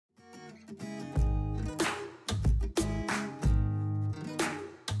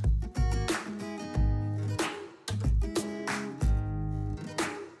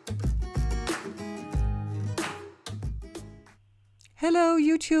Hello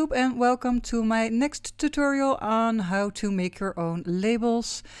YouTube and welcome to my next tutorial on how to make your own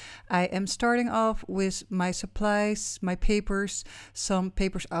labels. I am starting off with my supplies, my papers, some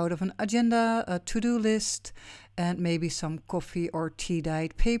papers out of an agenda, a to-do list, and maybe some coffee or tea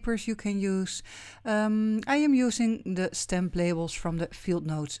dyed papers you can use. I am using the stamp labels from the Field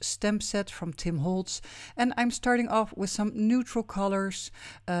Notes stamp set from Tim Holtz, and I'm starting off with some neutral colors,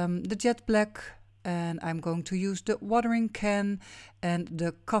 the jet black, and I'm going to use the watering can and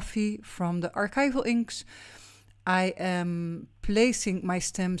the coffee from the archival inks. I am placing my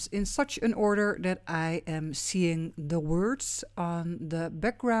stamps in such an order that I am seeing the words on the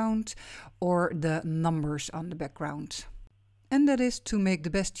background or the numbers on the background. And that is to make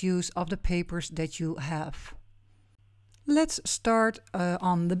the best use of the papers that you have. Let's start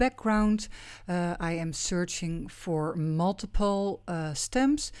on the background. I am searching for multiple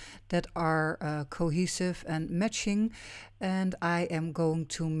stamps that are cohesive and matching, and I am going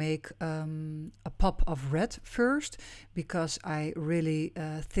to make a pop of red first because I really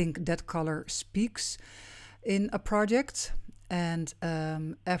think that color speaks in a project. And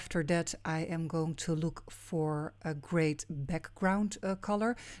after that I am going to look for a great background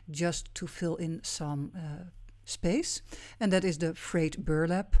color just to fill in some space, and that is the frayed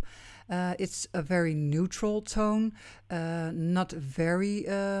burlap. It's a very neutral tone, not very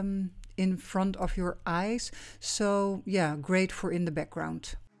in front of your eyes, so yeah, great for in the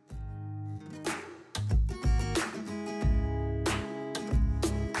background.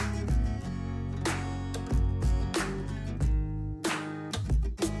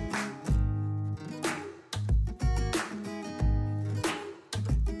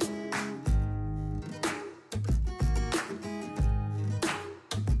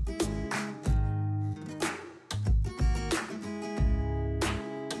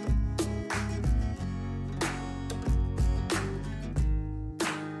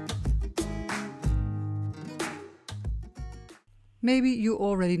 Maybe you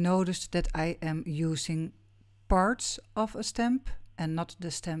already noticed that I am using parts of a stamp and not the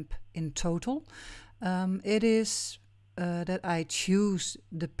stamp in total. It is that I choose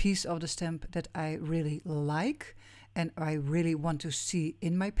the piece of the stamp that I really like and I really want to see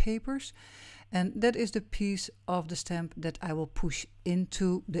in my papers. And that is the piece of the stamp that I will push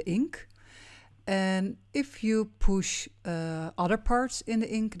into the ink. And if you push other parts in the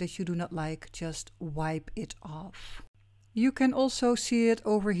ink that you do not like, just wipe it off. You can also see it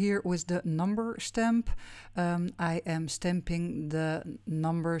over here with the number stamp. I am stamping the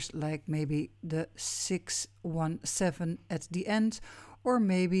numbers like maybe the 617 at the end, or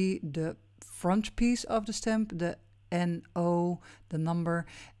maybe the front piece of the stamp, the NO, the number,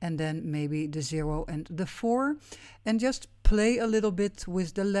 and then maybe the 0 and the 4. And just play a little bit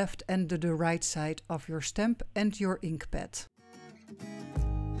with the left and the right side of your stamp and your ink pad.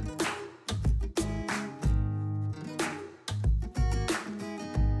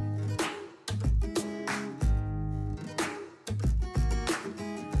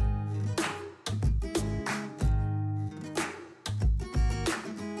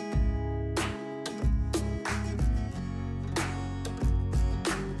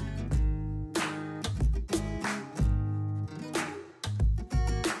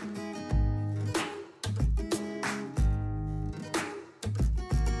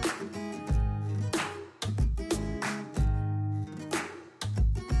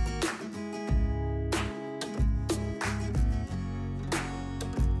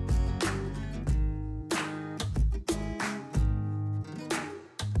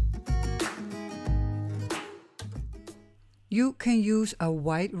 You can use a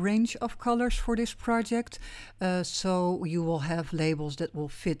wide range of colors for this project, so you will have labels that will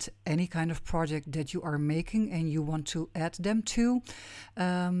fit any kind of project that you are making and you want to add them to.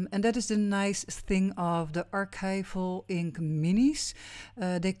 And that is the nice thing of the Archival Ink Minis.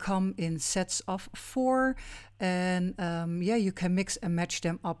 They come in sets of 4, and yeah, you can mix and match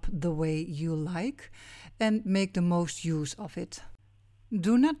them up the way you like and make the most use of it.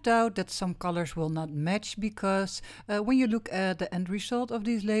 Do not doubt that some colors will not match, because when you look at the end result of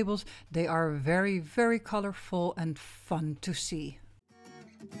these labels, they are very, very colorful and fun to see.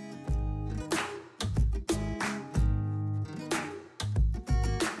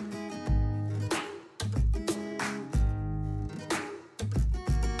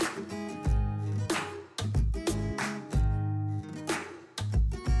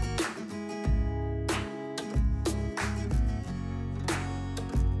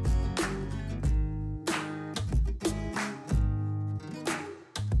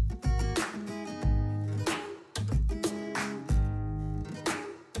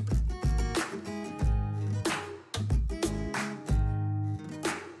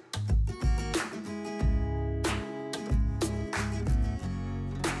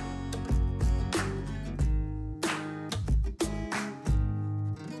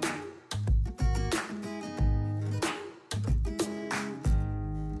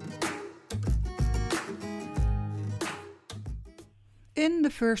 In the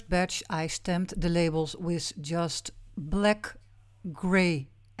first batch, I stamped the labels with just black, gray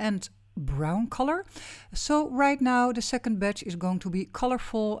and brown color. So right now the second batch is going to be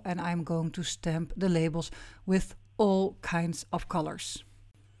colorful and I'm going to stamp the labels with all kinds of colors.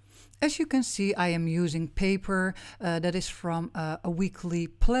 As you can see, I am using paper that is from a weekly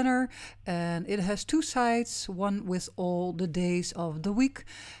planner, and it has two sides, one with all the days of the week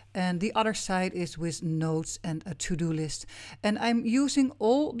and the other side is with notes and a to-do list. And I'm using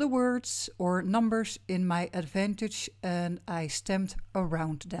all the words or numbers in my advantage and I stamped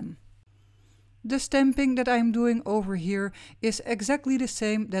around them. The stamping that I'm doing over here is exactly the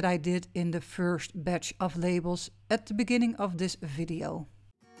same that I did in the first batch of labels at the beginning of this video.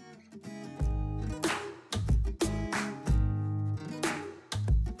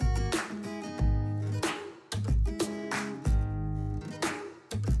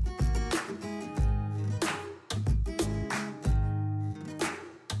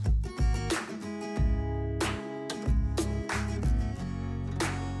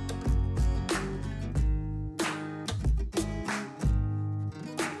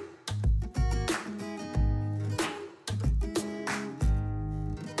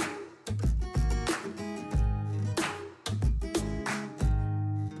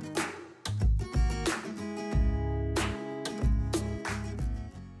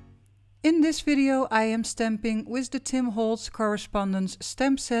 In this video I am stamping with the Tim Holtz Correspondence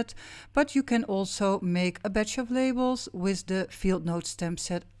stamp set, but you can also make a batch of labels with the Field Note stamp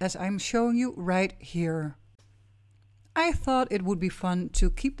set as I'm showing you right here. I thought it would be fun to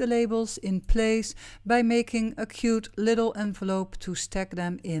keep the labels in place by making a cute little envelope to stack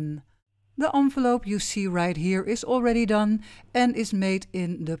them in. The envelope you see right here is already done and is made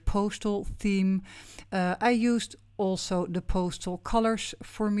in the postal theme. I used also the postal colors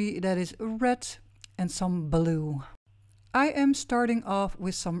for me, that is red and some blue. I am starting off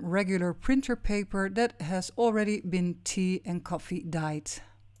with some regular printer paper that has already been tea and coffee dyed.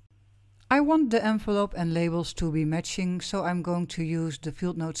 I want the envelope and labels to be matching, so I'm going to use the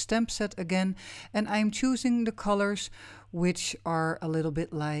Field Note stamp set again, and I'm choosing the colors which are a little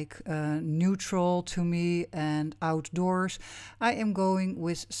bit like neutral to me and outdoors. I am going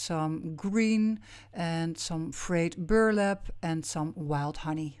with some green and some frayed burlap and some wild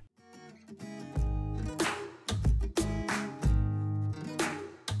honey.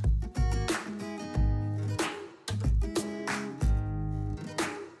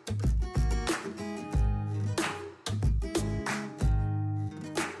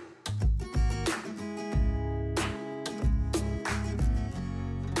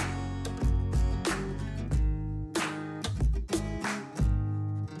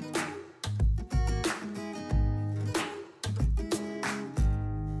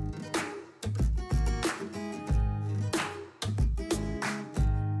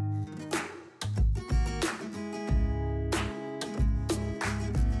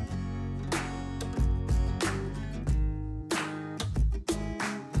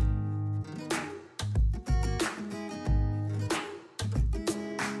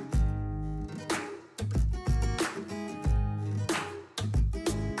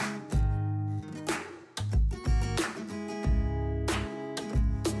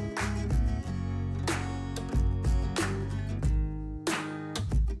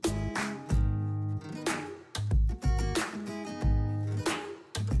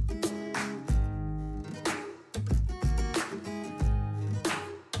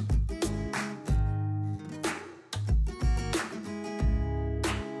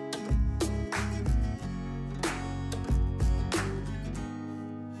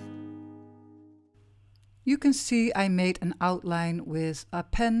 You can see I made an outline with a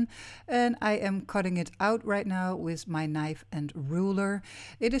pen and I am cutting it out right now with my knife and ruler.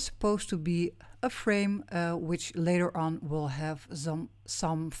 It is supposed to be a frame which later on will have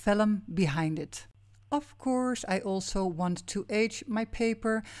some vellum behind it. Of course, I also want to age my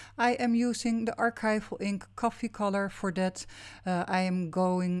paper. I am using the Archival Ink coffee color for that. I am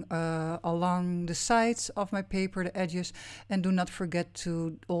going along the sides of my paper, the edges, and do not forget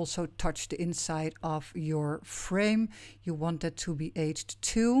to also touch the inside of your frame. You want that to be aged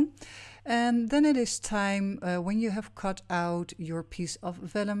too. And then it is time, when you have cut out your piece of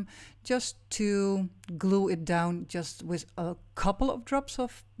vellum, just to glue it down just with a couple of drops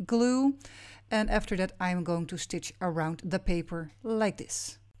of glue. And after that I'm going to stitch around the paper like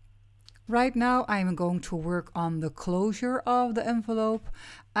this. Right now I'm going to work on the closure of the envelope.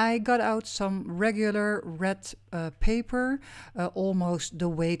 I got out some regular red paper, almost the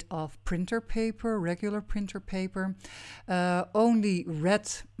weight of printer paper, regular printer paper. Only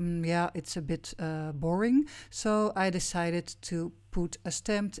red, yeah, it's a bit boring. So I decided to put a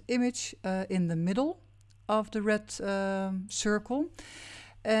stamped image in the middle of the red circle.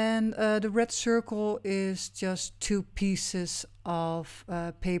 And the red circle is just two pieces of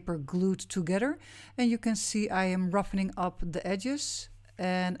paper glued together. And you can see I am roughening up the edges.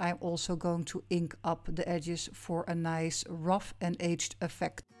 And I'm also going to ink up the edges for a nice rough and aged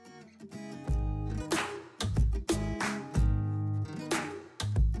effect.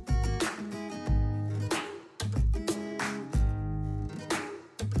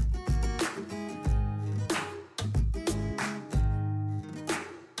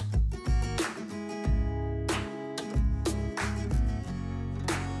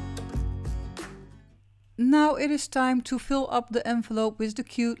 Now it is time to fill up the envelope with the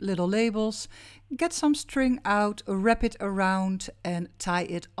cute little labels. Get some string out, wrap it around and tie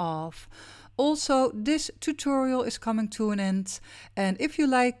it off. Also, this tutorial is coming to an end, and if you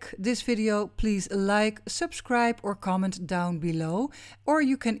like this video, please like, subscribe or comment down below, or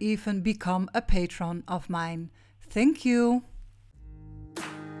you can even become a patron of mine. Thank you!